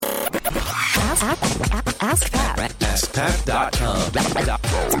AskPat.com.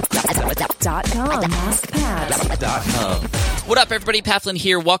 AskPat.com. What up, everybody? Pat Flynn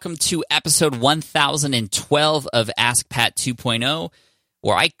here. Welcome to episode 1012 of Ask Pat 2.0,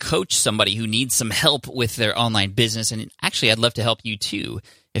 where I coach somebody who needs some help with their online business. And actually, I'd love to help you too.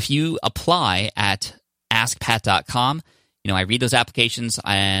 If you apply at AskPat.com, I read those applications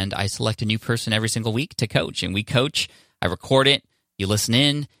and I select a new person every single week to coach. And we coach, I record it, you listen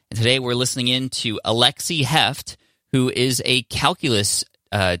in. And today we're listening in to Alexi Heft, who is a calculus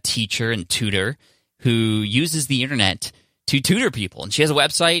teacher and tutor who uses the internet to tutor people. And she has a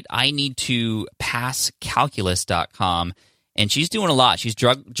website, I need to passcalculus.com. And she's doing a lot. She's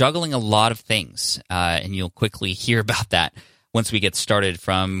juggling a lot of things. And you'll quickly hear about that once we get started,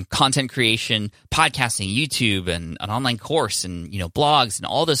 from content creation, podcasting, YouTube, and an online course, and blogs and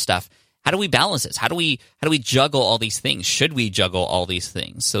all this stuff. How do we balance this? How do we juggle all these things? Should we juggle all these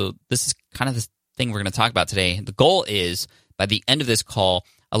things? So this is kind of the thing we're going to talk about today. The goal is, by the end of this call,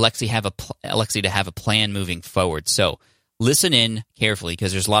 Alexi to have a plan moving forward. So listen in carefully,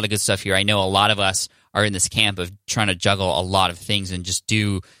 because there's a lot of good stuff here. I know a lot of us are in this camp of trying to juggle a lot of things and just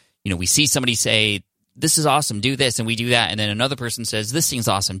do, we see somebody say, this is awesome, do this, and we do that. And then another person says, this seems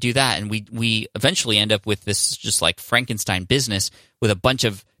awesome, do that. And we eventually end up with this just like Frankenstein business with a bunch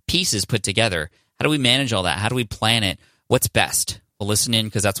of pieces put together. How do we manage all that? How do we plan it? What's best? Well, listen in,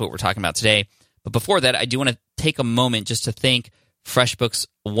 because that's what we're talking about today. But before that, I do want to take a moment just to thank FreshBooks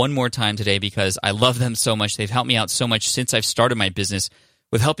one more time today, because I love them so much. They've helped me out so much since I've started my business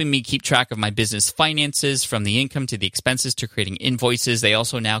with helping me keep track of my business finances, from the income to the expenses to creating invoices. They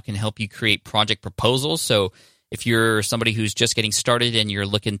also now can help you create project proposals. So if you're somebody who's just getting started and you're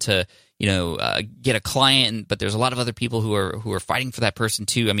looking to, get a client, but there's a lot of other people who are fighting for that person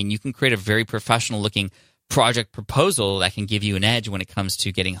too. I mean, you can create a very professional looking project proposal that can give you an edge when it comes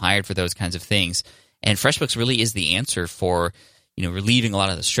to getting hired for those kinds of things. And FreshBooks really is the answer for, relieving a lot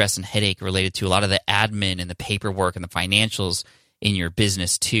of the stress and headache related to a lot of the admin and the paperwork and the financials in your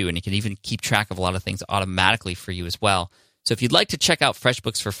business too. And it can even keep track of a lot of things automatically for you as well. So if you'd like to check out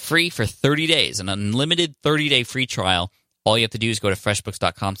FreshBooks for free for 30 days, an unlimited 30-day free trial, all you have to do is go to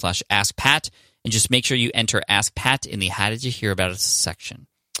freshbooks.com/askpat and just make sure you enter Ask Pat in the How Did You Hear About Us section.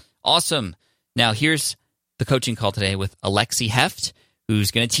 Awesome. Now here's the coaching call today with Alexi Heft, who's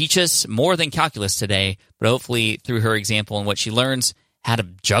going to teach us more than calculus today, but hopefully through her example and what she learns, how to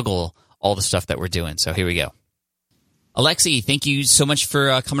juggle all the stuff that we're doing. So here we go. Alexi, thank you so much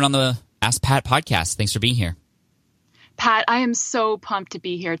for coming on the Ask Pat podcast. Thanks for being here. Pat, I am so pumped to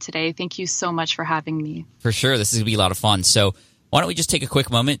be here today. Thank you so much for having me. For sure. This is going to be a lot of fun. So why don't we just take a quick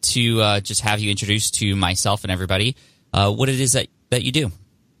moment to just have you introduce to myself and everybody what it is that you do.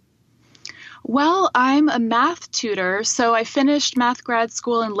 Well, I'm a math tutor. So I finished math grad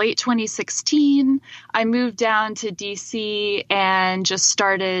school in late 2016. I moved down to DC and just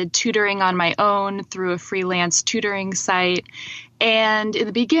started tutoring on my own through a freelance tutoring site. And in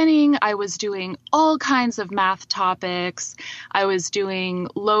the beginning, I was doing all kinds of math topics. I was doing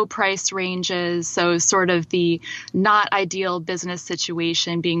low price ranges, so sort of the not ideal business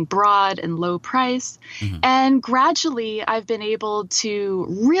situation being broad and low price. Mm-hmm. And gradually, I've been able to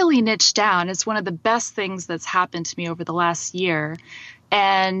really niche down. It's one of the best things that's happened to me over the last year.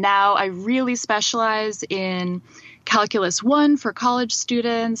 And now I really specialize in Calculus 1 for college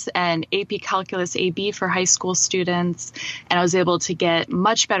students and AP Calculus AB for high school students. And I was able to get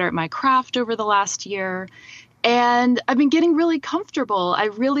much better at my craft over the last year. And I've been getting really comfortable. I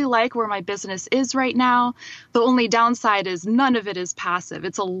really like where my business is right now. The only downside is none of it is passive.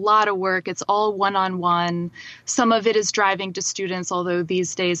 It's a lot of work. It's all one-on-one. Some of it is driving to students, although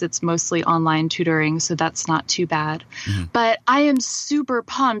these days it's mostly online tutoring, so that's not too bad. Mm-hmm. But I am super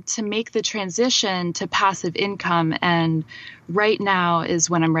pumped to make the transition to passive income, and right now is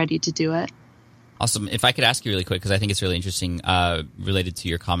when I'm ready to do it. Awesome. If I could ask you really quick, because I think it's really interesting, related to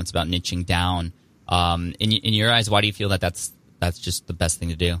your comments about niching down. In your eyes, why do you feel that that's just the best thing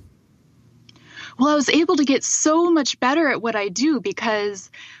to do? Well, I was able to get so much better at what I do because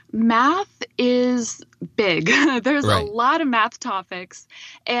math is big. There's a lot of math topics.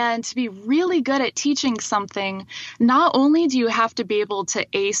 And to be really good at teaching something, not only do you have to be able to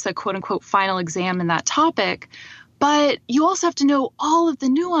ace a quote unquote final exam in that topic, but you also have to know all of the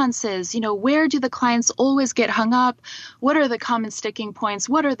nuances. Where do the clients always get hung up? What are the common sticking points?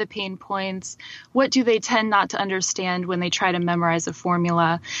 What are the pain points? What do they tend not to understand when they try to memorize a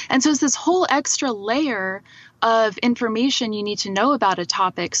formula? And so it's this whole extra layer of information you need to know about a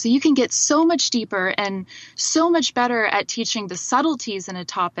topic. So you can get so much deeper and so much better at teaching the subtleties in a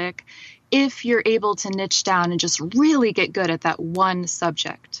topic if you're able to niche down and just really get good at that one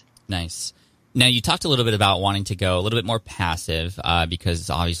subject. Nice. Now, you talked a little bit about wanting to go a little bit more passive because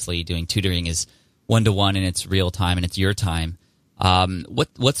obviously doing tutoring is one-to-one and it's real time and it's your time.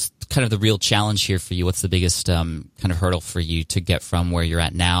 What's kind of the real challenge here for you? What's the biggest kind of hurdle for you to get from where you're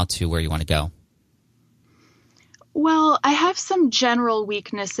at now to where you want to go? Well, I have some general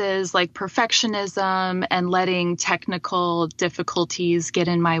weaknesses like perfectionism and letting technical difficulties get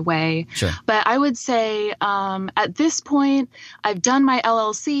in my way. Sure. But I would say at this point, I've done my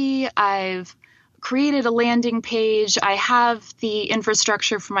LLC. I've created a landing page. I have the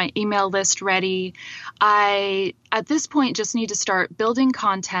infrastructure for my email list ready. I, at this point, just need to start building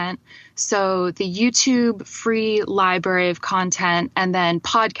content. So the YouTube free library of content and then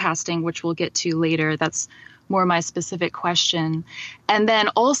podcasting, which we'll get to later. That's more my specific question. And then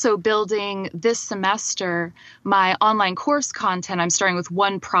also building this semester my online course content. I'm starting with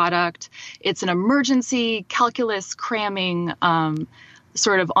one product. It's an emergency calculus cramming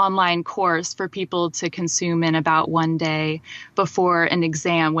sort of online course for people to consume in about one day before an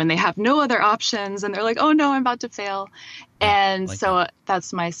exam when they have no other options and they're like, oh no, I'm about to fail. And like so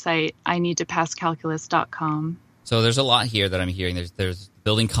that's my site, ineedtopasscalculus.com. So there's a lot here that I'm hearing. There's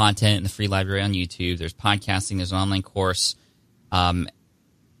building content in the free library on YouTube. There's podcasting. There's an online course.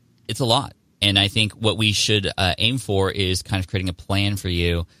 It's a lot. And I think what we should aim for is kind of creating a plan for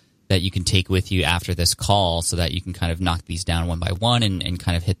you that you can take with you after this call so that you can kind of knock these down one by one and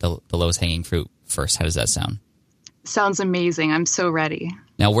kind of hit the lowest hanging fruit first. How does that sound? Sounds amazing. I'm so ready.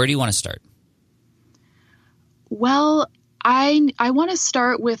 Now, where do you want to start? Well, I want to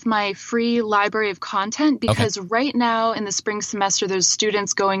start with my free library of content because right now in the spring semester, there's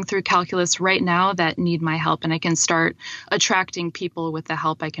students going through calculus right now that need my help, and I can start attracting people with the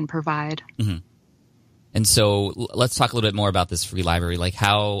help I can provide. Mm-hmm. And so let's talk a little bit more about this free library. Like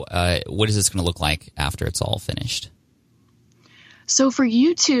what is this going to look like after it's all finished? So for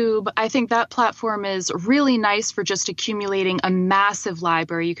YouTube, I think that platform is really nice for just accumulating a massive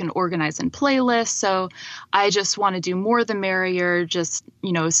library. You can organize in playlists. So I just want to do more the merrier, just,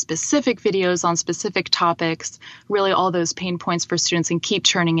 specific videos on specific topics, really all those pain points for students and keep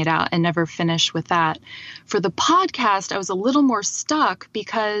churning it out and never finish with that. For the podcast, I was a little more stuck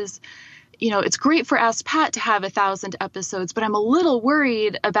because it's great for Ask Pat to have 1,000 episodes, but I'm a little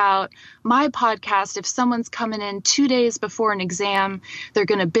worried about my podcast. If someone's coming in 2 days before an exam, they're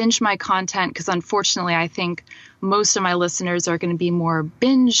going to binge my content because unfortunately, I think most of my listeners are going to be more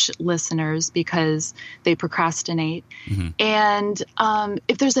binge listeners because they procrastinate. Mm-hmm. And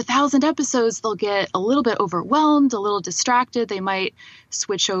if there's 1,000 episodes, they'll get a little bit overwhelmed, a little distracted. They might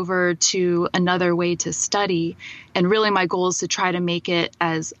switch over to another way to study. And really, my goal is to try to make it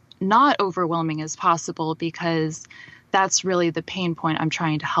as not overwhelming as possible because that's really the pain point I'm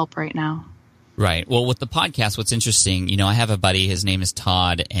trying to help right now. Right. Well, with the podcast, what's interesting, I have a buddy, his name is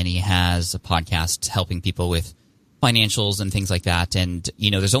Todd, and he has a podcast helping people with financials and things like that. And,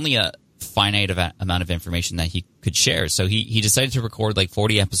 there's only a finite amount of information that he could share. So he decided to record like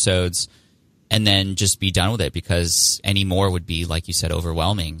 40 episodes and then just be done with it because any more would be, like you said,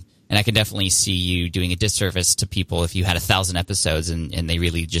 overwhelming. And I can definitely see you doing a disservice to people if you had 1,000 episodes and they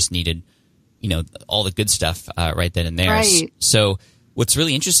really just needed, all the good stuff right then and there. Right. So what's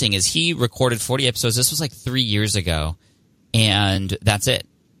really interesting is he recorded 40 episodes. This was like 3 years ago, and that's it.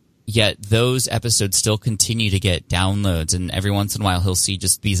 Yet those episodes still continue to get downloads, and every once in a while he'll see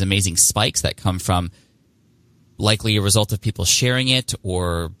just these amazing spikes that come from likely a result of people sharing it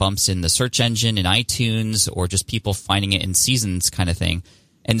or bumps in the search engine in iTunes or just people finding it in seasons kind of thing.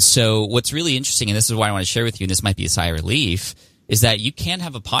 And so what's really interesting, and this is why I want to share with you, and this might be a sigh of relief, is that you can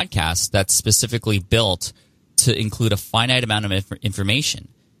have a podcast that's specifically built to include a finite amount of information.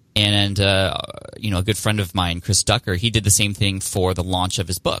 And, a good friend of mine, Chris Ducker, he did the same thing for the launch of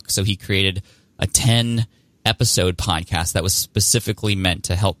his book. So he created a 10-episode podcast that was specifically meant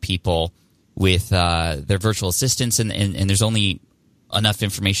to help people with their virtual assistants. And there's only enough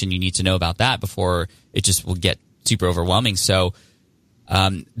information you need to know about that before it just will get super overwhelming. So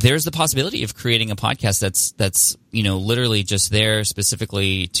there's the possibility of creating a podcast that's literally just there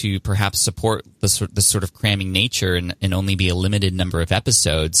specifically to perhaps support the sort of cramming nature and only be a limited number of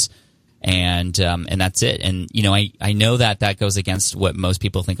episodes, and that's it. And I know that goes against what most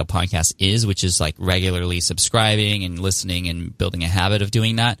people think a podcast is, which is like regularly subscribing and listening and building a habit of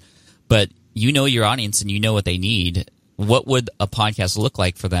doing that. But your audience and what they need. What would a podcast look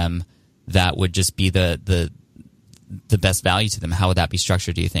like for them that would just be the best value to them? How would that be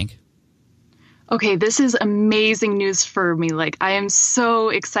structured, do you think? Okay, this is amazing news for me. Like, I am so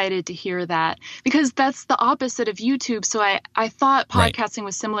excited to hear that because that's the opposite of YouTube. So I thought podcasting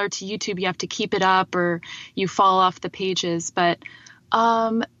was similar to YouTube. You have to keep it up or you fall off the pages. But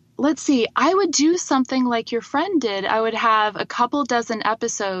let's see, I would do something like your friend did. I would have a couple dozen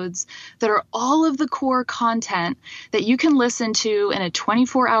episodes that are all of the core content that you can listen to in a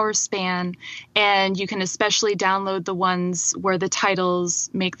 24-hour span. And you can especially download the ones where the titles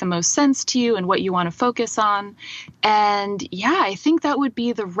make the most sense to you and what you want to focus on. And yeah, I think that would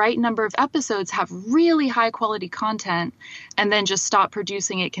be the right number of episodes, have really high quality content, and then just stop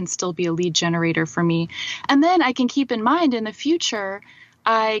producing it can still be a lead generator for me. And then I can keep in mind in the future,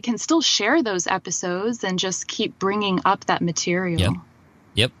 I can still share those episodes and just keep bringing up that material.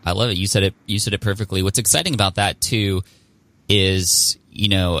 Yep. I love it. You said it perfectly. What's exciting about that too is,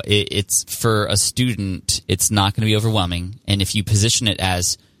 it's for a student, it's not going to be overwhelming. And if you position it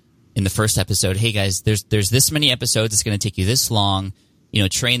as in the first episode, hey guys, there's this many episodes, it's going to take you this long,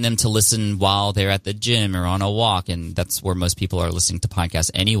 train them to listen while they're at the gym or on a walk. And that's where most people are listening to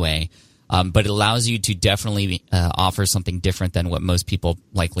podcasts anyway. But it allows you to definitely offer something different than what most people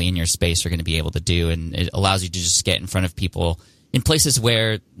likely in your space are going to be able to do. And it allows you to just get in front of people in places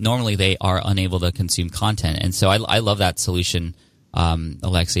where normally they are unable to consume content. And so I love that solution,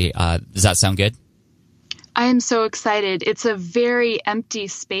 Alexi. Does that sound good? I am so excited. It's a very empty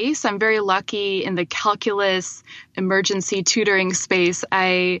space. I'm very lucky in the calculus emergency tutoring space.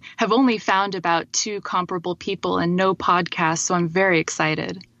 I have only found about 2 comparable people and no podcasts, so I'm very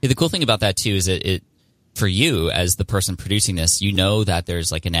excited. Yeah, the cool thing about that too is that it, for you as the person producing this, that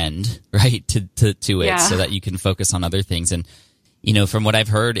there's like an end, right, to it, so that you can focus on other things. And from what I've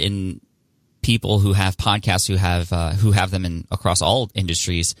heard in people who have podcasts, who have them in across all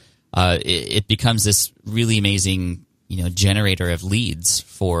industries, it becomes this really amazing, generator of leads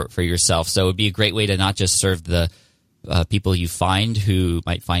for yourself. So it would be a great way to not just serve the people you find who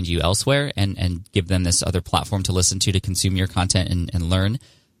might find you elsewhere and give them this other platform to listen to consume your content and learn,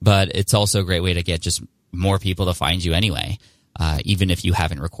 but it's also a great way to get just more people to find you anyway, even if you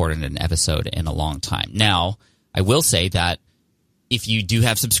haven't recorded an episode in a long time. Now, I will say that if you do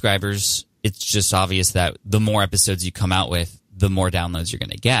have subscribers, it's just obvious that the more episodes you come out with, the more downloads you're going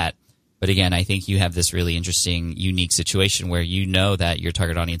to get. But again, I think you have this really interesting, unique situation where that your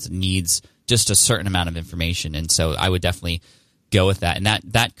target audience needs just a certain amount of information. And so I would definitely go with that. And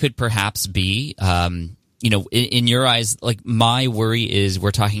that could perhaps be, in your eyes, like my worry is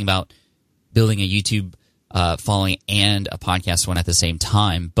we're talking about building a YouTube following and a podcast one at the same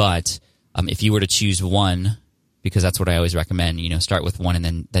time. But if you were to choose one, because that's what I always recommend, start with one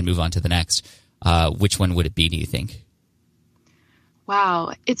and then move on to the next, which one would it be, do you think?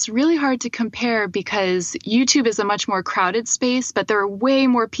 Wow, it's really hard to compare because YouTube is a much more crowded space, but there are way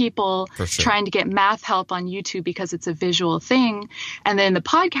more people trying to get math help on YouTube because it's a visual thing. And then the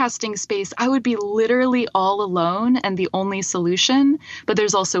podcasting space, I would be literally all alone and the only solution, but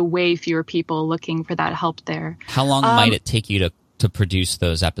there's also way fewer people looking for that help there. How long might it take you to produce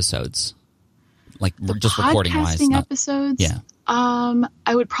those episodes? Like just recording wise? Podcasting episodes? Yeah.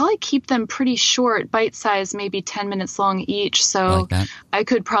 I would probably keep them pretty short, bite-sized, maybe 10 minutes long each. So I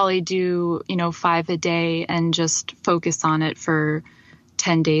could probably do, 5 a day and just focus on it for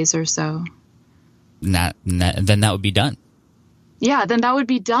 10 days or so. Then that would be done. Yeah, then that would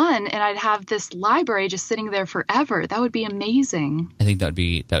be done, and I'd have this library just sitting there forever. That would be amazing. I think that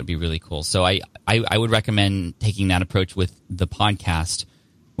would be really cool. So I would recommend taking that approach with the podcast.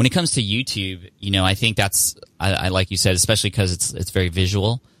 When it comes to YouTube, I think I like you said, especially because it's very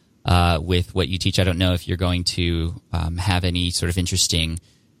visual with what you teach. I don't know if you're going to have any sort of interesting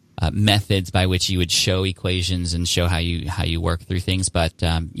methods by which you would show equations and show how you work through things, but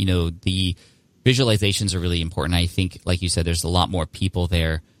the visualizations are really important. I think, like you said, there's a lot more people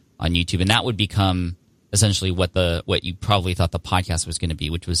there on YouTube, and that would become essentially what you probably thought the podcast was going to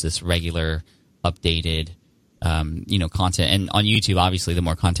be, which was this regular, updated. Content. And on YouTube, obviously, the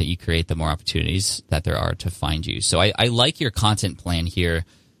more content you create, the more opportunities that there are to find you. So I like your content plan here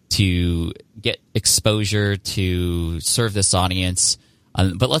to get exposure, to serve this audience.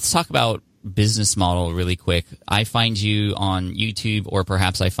 But let's talk about business model really quick. I find you on YouTube, or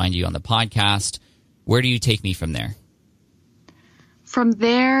perhaps I find you on the podcast. Where do you take me from there? From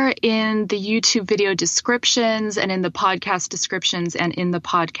there, in the YouTube video descriptions and in the podcast descriptions and in the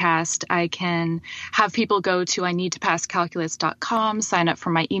podcast, I can have people go to ineedtopasscalculus.com, sign up for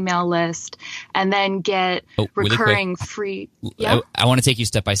my email list, and then get recurring free. Yeah? I want to take you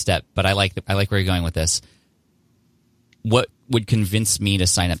step by step, but I like where you're going with this. What would convince me to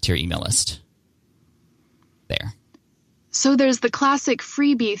sign up to your email list? There. So there's the classic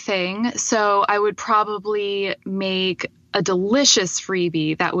freebie thing. So I would probably make a delicious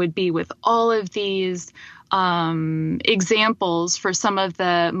freebie that would be with all of these examples for some of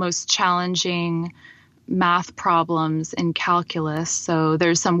the most challenging math problems in calculus. So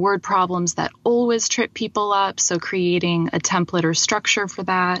there's some word problems that always trip people up. So creating a template or structure for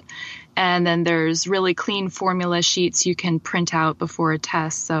that. And then there's really clean formula sheets you can print out before a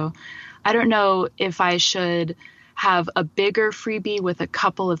test. So I don't know if I should have a bigger freebie with a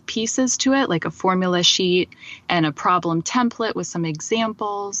couple of pieces to it, like a formula sheet and a problem template with some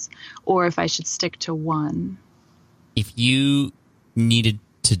examples, or if I should stick to one. If you needed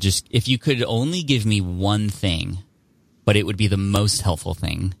to if you could only give me one thing, but it would be the most helpful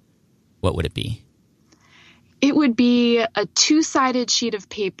thing, what would it be? It would be a 2-sided sheet of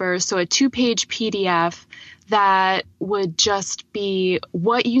paper, so a 2-page PDF that would just be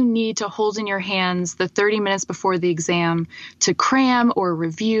what you need to hold in your hands the 30 minutes before the exam to cram or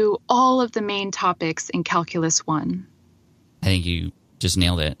review all of the main topics in Calculus 1. I think you just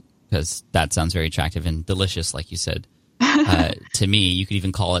nailed it, because that sounds very attractive and delicious, like you said. To me, you could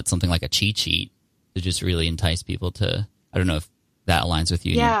even call it something like a cheat sheet to just really entice people to, I don't know if that aligns with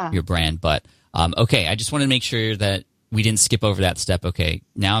you and your brand, but okay, I just wanted to make sure that we didn't skip over that step. Okay,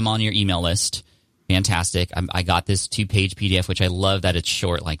 now I'm on your email list. Fantastic. I got this 2-page PDF, which I love that it's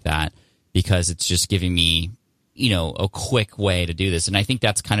short like that, because it's just giving me, a quick way to do this. And I think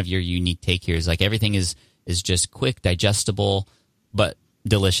that's kind of your unique take here, is like everything is just quick, digestible, but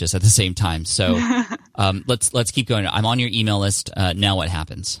delicious at the same time. So let's keep going. I'm on your email list. Now what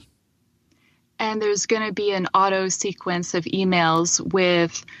happens? And there's going to be an auto sequence of emails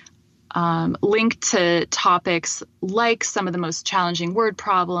with linked to topics like some of the most challenging word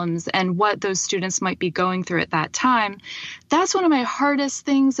problems and what those students might be going through at that time. That's one of my hardest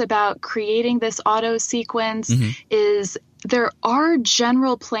things about creating this auto sequence is there are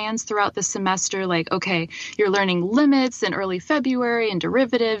general plans throughout the semester, like, okay, you're learning limits in early February and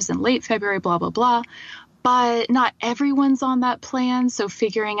derivatives in late February, blah, blah, blah. But not everyone's on that plan, so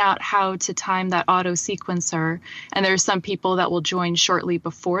figuring out how to time that auto sequencer. And there's some people that will join shortly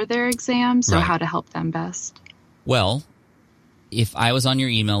before their exam, so how to help them best. Well, if I was on your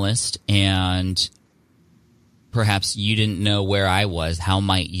email list and perhaps you didn't know where I was, how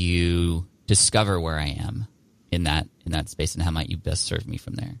might you discover where I am in that space, and how might you best serve me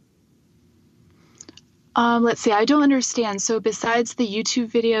from there? Let's see. I don't understand. So besides the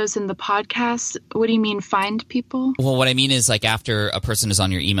YouTube videos and the podcast, what do you mean find people? Well, what I mean is, like, after a person is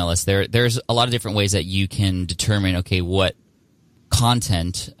on your email list, there's a lot of different ways that you can determine, okay, what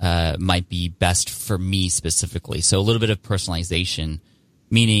content might be best for me specifically. So a little bit of personalization,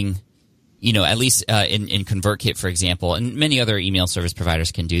 meaning, at least in ConvertKit, for example, and many other email service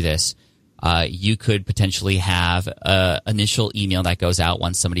providers can do this. You could potentially have an initial email that goes out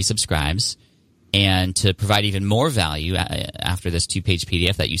once somebody subscribes. And to provide even more value after this 2-page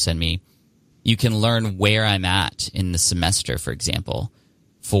PDF that you send me, you can learn where I'm at in the semester, for example,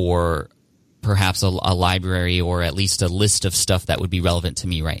 for perhaps a library or at least a list of stuff that would be relevant to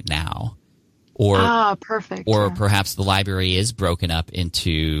me right now. Or, perfect. Or perhaps the library is broken up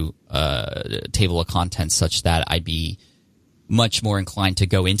into a table of contents such that I'd be much more inclined to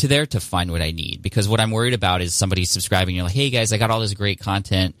go into there to find what I need. Because what I'm worried about is somebody subscribing, you're like, hey guys, I got all this great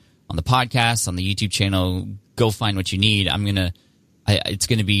content on the podcast, on the YouTube channel, go find what you need. It's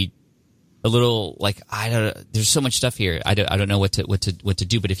going to be a little like, there's so much stuff here. I don't know what to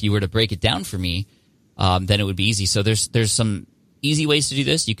do. But if you were to break it down for me, then it would be easy. So there's some easy ways to do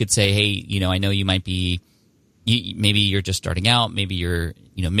this. You could say, hey, I know you might be, maybe you're just starting out, maybe you're,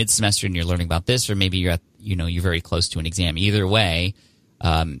 mid-semester and you're learning about this, or maybe you're you're very close to an exam. Either way,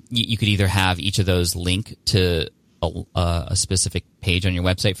 you could either have each of those link to a specific page on your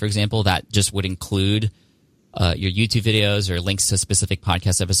website, for example, that just would include your YouTube videos or links to specific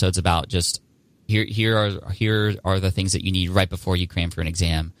podcast episodes about just here are the things that you need right before you cram for an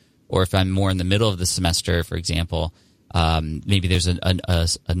exam. Or if I'm more in the middle of the semester, for example, maybe there's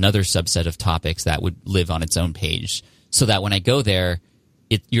another subset of topics that would live on its own page, so that when I go there,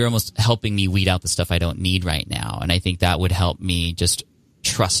 you're almost helping me weed out the stuff I don't need right now. And I think that would help me just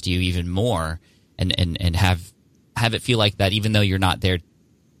trust you even more and have it feel like that even though you're not there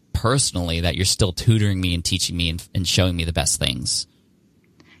personally, that you're still tutoring me and teaching me and showing me the best things.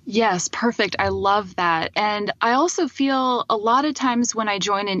 Yes, perfect. I love that. And I also feel a lot of times when I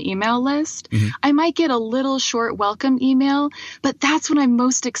join an email list, I might get a little short welcome email, but that's when I'm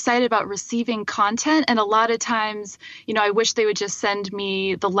most excited about receiving content. And a lot of times, I wish they would just send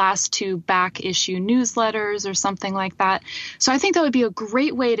me the last 2 back issue newsletters or something like that. So I think that would be a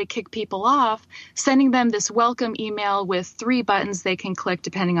great way to kick people off, sending them this welcome email with 3 buttons they can click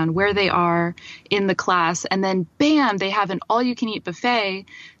depending on where they are in the class. And then bam, they have an all-you-can-eat buffet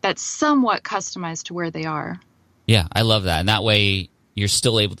that's somewhat customized to where they are. Yeah, I love that. And that way you're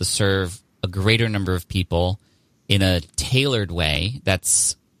still able to serve a greater number of people in a tailored way.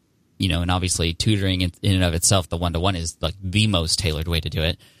 That's, and obviously tutoring in and of itself, the one-to-one is like the most tailored way to do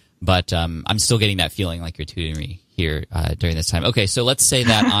it. But I'm still getting that feeling like you're tutoring me here during this time. Okay, so let's say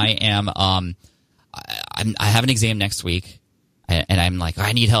that I am I have an exam next week, and I'm like,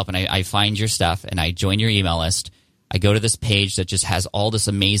 I need help, and I find your stuff, and I join your email list. I go to this page that just has all this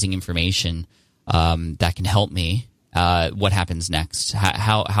amazing information that can help me. What happens next?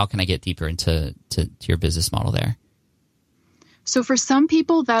 How can I get deeper into your business model there? So for some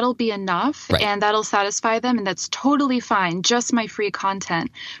people, that'll be enough, right, and that'll satisfy them, and that's totally fine, just my free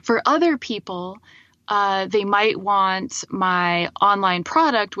content. For other people, they might want my online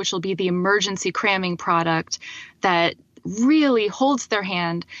product, which will be the emergency cramming product that really holds their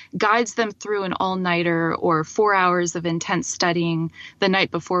hand, guides them through an all-nighter or 4 hours of intense studying the night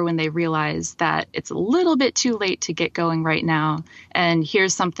before when they realize that it's a little bit too late to get going right now. And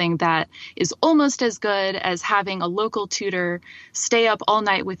here's something that is almost as good as having a local tutor stay up all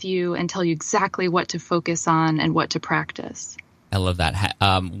night with you and tell you exactly what to focus on and what to practice. I love that.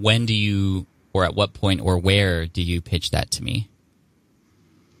 When do you, or at what point or where do you pitch that to me?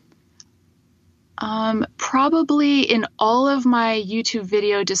 Probably in all of my YouTube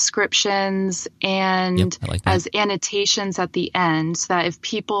video descriptions and as annotations at the end, so that if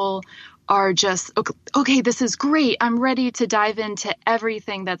people are just, okay, this is great, I'm ready to dive into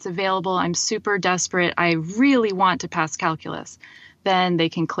everything that's available, I'm super desperate, I really want to pass calculus, then they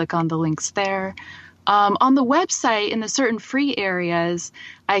can click on the links there. On the website, in the certain free areas,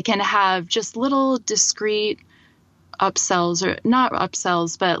 I can have just little discrete upsells, or not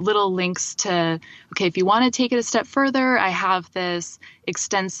upsells, but little links to, okay, if you want to take it a step further, I have this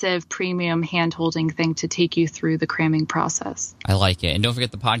extensive premium hand-holding thing to take you through the cramming process. I like it. And don't forget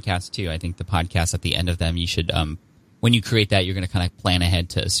the podcast too. I think the podcast at the end of them, you should, when you create that, you're going to kind of plan ahead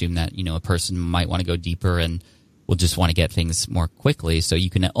to assume that, a person might want to go deeper and will just want to get things more quickly. So you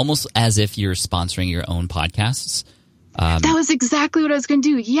can almost as if you're sponsoring your own podcasts. That was exactly what I was going to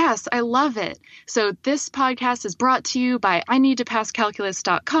do. Yes, I love it. So this podcast is brought to you by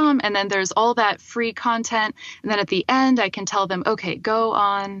ineedtopasscalculus.com, and then there's all that free content. And then at the end, I can tell them, okay, go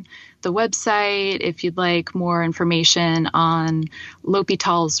on the website if you'd like more information on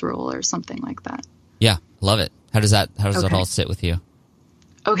L'Hopital's rule or something like that. Yeah, love it. How does that all sit with you?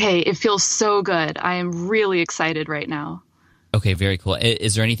 Okay, it feels so good. I am really excited right now. Okay, very cool.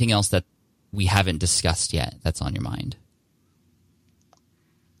 Is there anything else that we haven't discussed yet that's on your mind?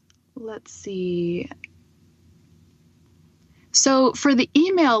 Let's see. So for the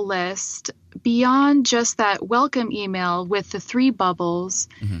email list, beyond just that welcome email with the 3 bubbles,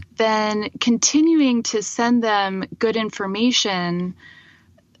 then continuing to send them good information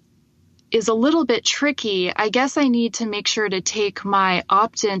is a little bit tricky. I guess I need to make sure to take my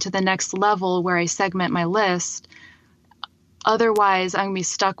opt-in to the next level where I segment my list. Otherwise, I'm going to be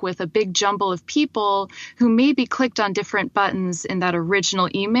stuck with a big jumble of people who maybe clicked on different buttons in that original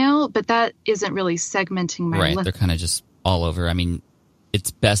email, but that isn't really segmenting my list. Right, they're kind of just all over. I mean,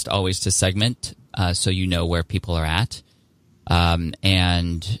 it's best always to segment so you know where people are at.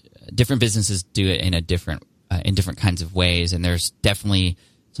 And different businesses do it in different kinds of ways, and there's definitely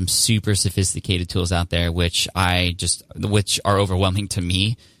some super sophisticated tools out there which are overwhelming to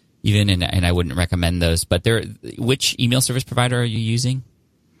me. And I wouldn't recommend those. But which email service provider are you using?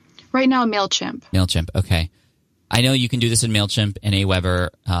 Right now, MailChimp. MailChimp, okay. I know you can do this in MailChimp and Aweber,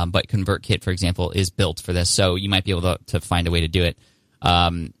 but ConvertKit, for example, is built for this, so you might be able to find a way to do it.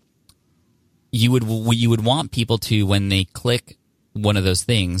 You would want people to, when they click one of those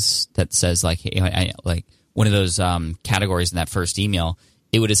things that says like one of those categories in that first email,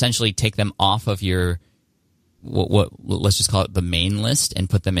 it would essentially take them off of your what let's just call it the main list and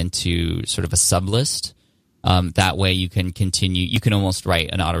put them into sort of a sub list. That way you can continue. You can almost write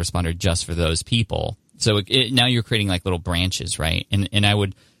an autoresponder just for those people. So now you're creating like little branches, right? And I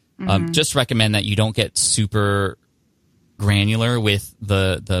would just recommend that you don't get super granular with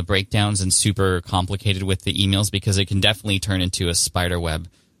the breakdowns and super complicated with the emails, because it can definitely turn into a spider web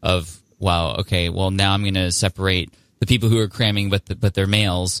of, wow, okay, well now I'm going to separate the people who are cramming but they're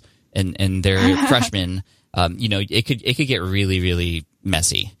males and they're freshmen. It could get really, really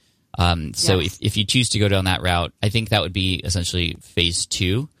messy. So yes. if you choose to go down that route, I think that would be essentially phase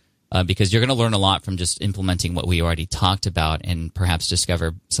 2, because you're going to learn a lot from just implementing what we already talked about and perhaps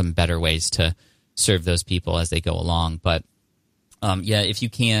discover some better ways to serve those people as they go along. But if you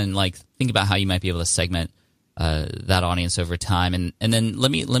can, think about how you might be able to segment that audience over time. And then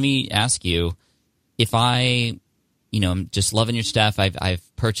let me ask you, if I'm just loving your stuff,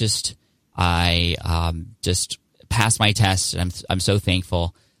 I've purchased, I just passed my test, and I'm so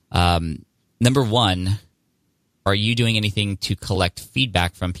thankful. Number one, are you doing anything to collect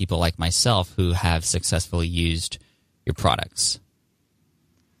feedback from people like myself who have successfully used your products?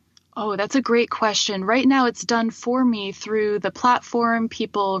 Oh, that's a great question. Right now, it's done for me through the platform.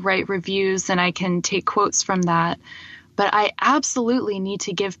 People write reviews, and I can take quotes from that. But I absolutely need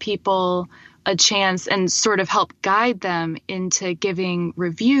to give people a chance and sort of help guide them into giving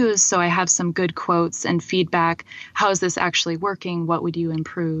reviews so I have some good quotes and feedback. How is this actually working? What would you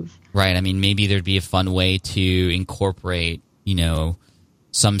improve? Right. I mean, maybe there'd be a fun way to incorporate,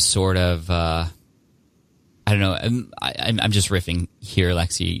 some sort of, I don't know. I'm just riffing here,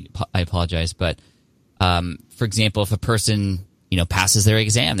 Lexi. I apologize. But for example, if a person, passes their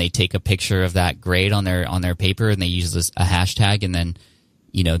exam, they take a picture of that grade on their paper and they use a hashtag, and then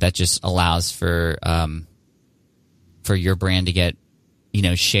that just allows for your brand to get,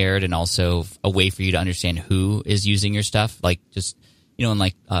 shared, and also a way for you to understand who is using your stuff. Like just, in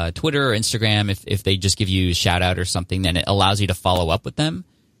like Twitter or Instagram, if they just give you a shout out or something, then it allows you to follow up with them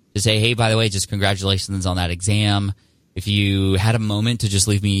to say, hey, by the way, just congratulations on that exam. If you had a moment to just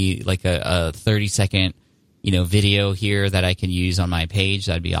leave me like a 30-second, video here that I can use on my page,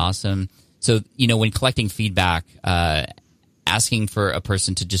 that'd be awesome. So, when collecting feedback, asking for a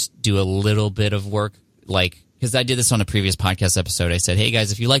person to just do a little bit of work, like, because I did this on a previous podcast episode. I said, hey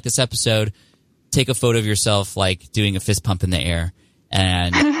guys, if you like this episode, take a photo of yourself like doing a fist pump in the air.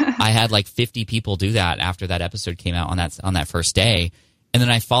 And I had like 50 people do that after that episode came out on that first day. And then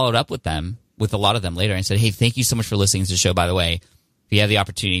I followed up with a lot of them later. And I said, hey, thank you so much for listening to the show. By the way, if you have the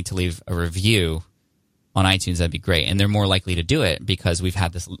opportunity to leave a review on iTunes, that'd be great. And they're more likely to do it because we've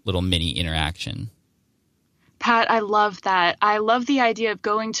had this little mini interaction. Pat, I love that. I love the idea of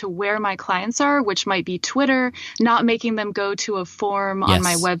going to where my clients are, which might be Twitter, not making them go to a form on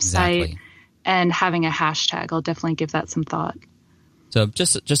my website, and having a hashtag. I'll definitely give that some thought. So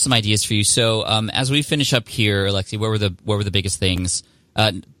just some ideas for you. So as we finish up here, Alexi, what were the biggest things?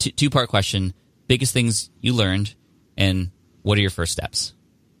 Two-part question: biggest things you learned, and what are your first steps?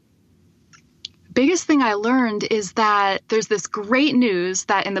 Biggest thing I learned is that there's this great news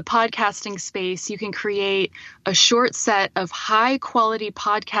that in the podcasting space, you can create a short set of high quality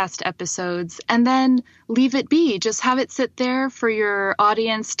podcast episodes and then leave it be. Just have it sit there for your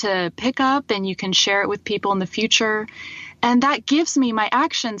audience to pick up, and you can share it with people in the future. And that gives me my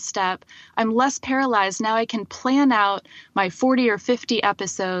action step. I'm less paralyzed. Now I can plan out my 40 or 50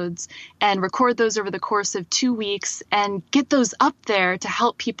 episodes and record those over the course of 2 weeks and get those up there to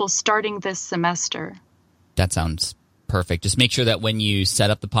help people starting this semester. That sounds perfect. Just make sure that when you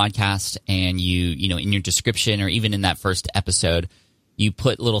set up the podcast and you in your description or even in that first episode, you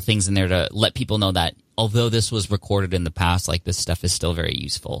put little things in there to let people know that although this was recorded in the past, like this stuff is still very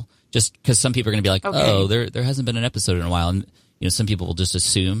useful. Just because some people are going to be like, oh, there hasn't been an episode in a while. And, some people will just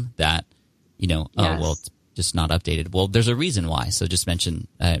assume that, oh, well, it's just not updated. Well, there's a reason why. So just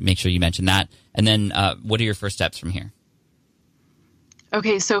make sure you mention that. And then what are your first steps from here?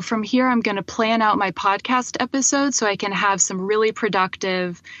 Okay, so from here, I'm going to plan out my podcast episodes so I can have some really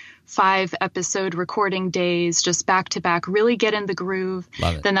productive 5-episode recording days, just back to back, really get in the groove.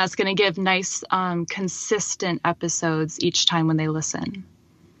 Love it. Then that's going to give nice, consistent episodes each time when they listen.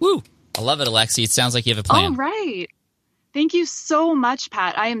 Woo! I love it, Alexi. It sounds like you have a plan. All right. Thank you so much,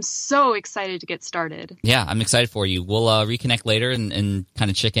 Pat. I am so excited to get started. Yeah, I'm excited for you. We'll reconnect later and kind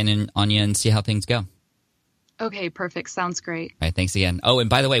of check in on you and see how things go. Okay, perfect. Sounds great. All right, thanks again. Oh,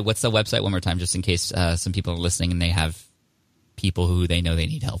 and by the way, what's the website one more time, just in case some people are listening and they have people who they know they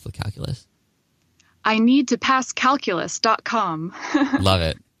need help with calculus? I need to pass calculus.com. Love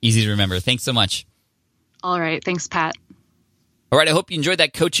it. Easy to remember. Thanks so much. All right. Thanks, Pat. All right, I hope you enjoyed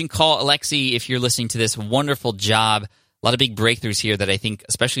that coaching call. Alexi, if you're listening to this, wonderful job. A lot of big breakthroughs here that I think,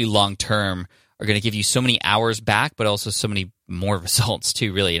 especially long-term, are going to give you so many hours back, but also so many more results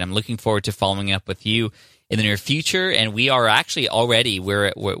too, really. And I'm looking forward to following up with you in the near future. And we are actually already,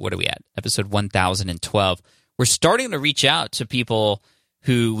 what are we at? Episode 1012. We're starting to reach out to people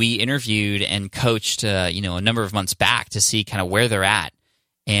who we interviewed and coached, a number of months back to see kind of where they're at.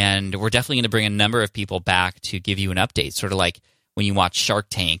 And we're definitely going to bring a number of people back to give you an update, sort of like when you watch Shark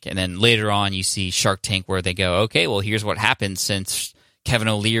Tank, and then later on you see Shark Tank where they go, okay, well, here's what happened since Kevin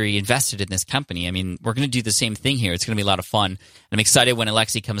O'Leary invested in this company. I mean, we're going to do the same thing here. It's going to be a lot of fun. I'm excited when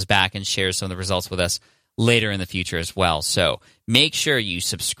Alexi comes back and shares some of the results with us later in the future as well. So make sure you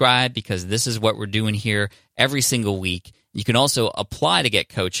subscribe, because this is what we're doing here every single week. You can also apply to get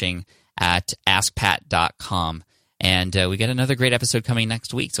coaching at askpat.com. And we got another great episode coming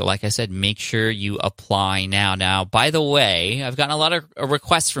next week. So like I said, make sure you apply now. Now, by the way, I've gotten a lot of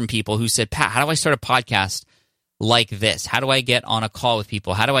requests from people who said, Pat, how do I start a podcast like this? How do I get on a call with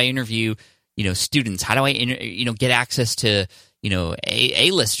people? How do I interview, students? How do I, get access to,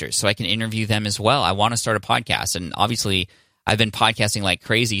 A-listers so I can interview them as well? I want to start a podcast. And obviously, I've been podcasting like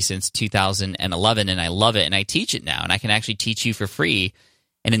crazy since 2011, and I love it. And I teach it now, and I can actually teach you for free.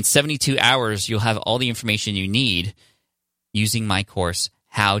 And in 72 hours, you'll have all the information you need using my course,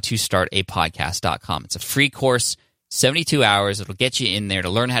 howtostartapodcast.com. It's a free course, 72 hours. It'll get you in there to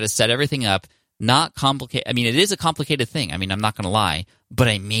learn how to set everything up. Not complicated. I mean, it is a complicated thing. I mean, I'm not going to lie, but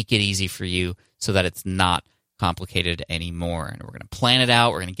I make it easy for you so that it's not complicated anymore. And we're going to plan it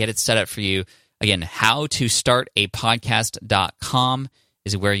out. We're going to get it set up for you. Again, howtostartapodcast.com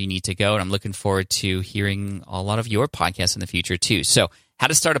is where you need to go. And I'm looking forward to hearing a lot of your podcasts in the future too. So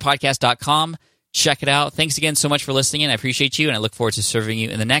howtostartapodcast.com. Check it out. Thanks again so much for listening in. I appreciate you, and I look forward to serving you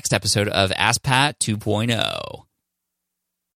in the next episode of Ask Pat 2.0.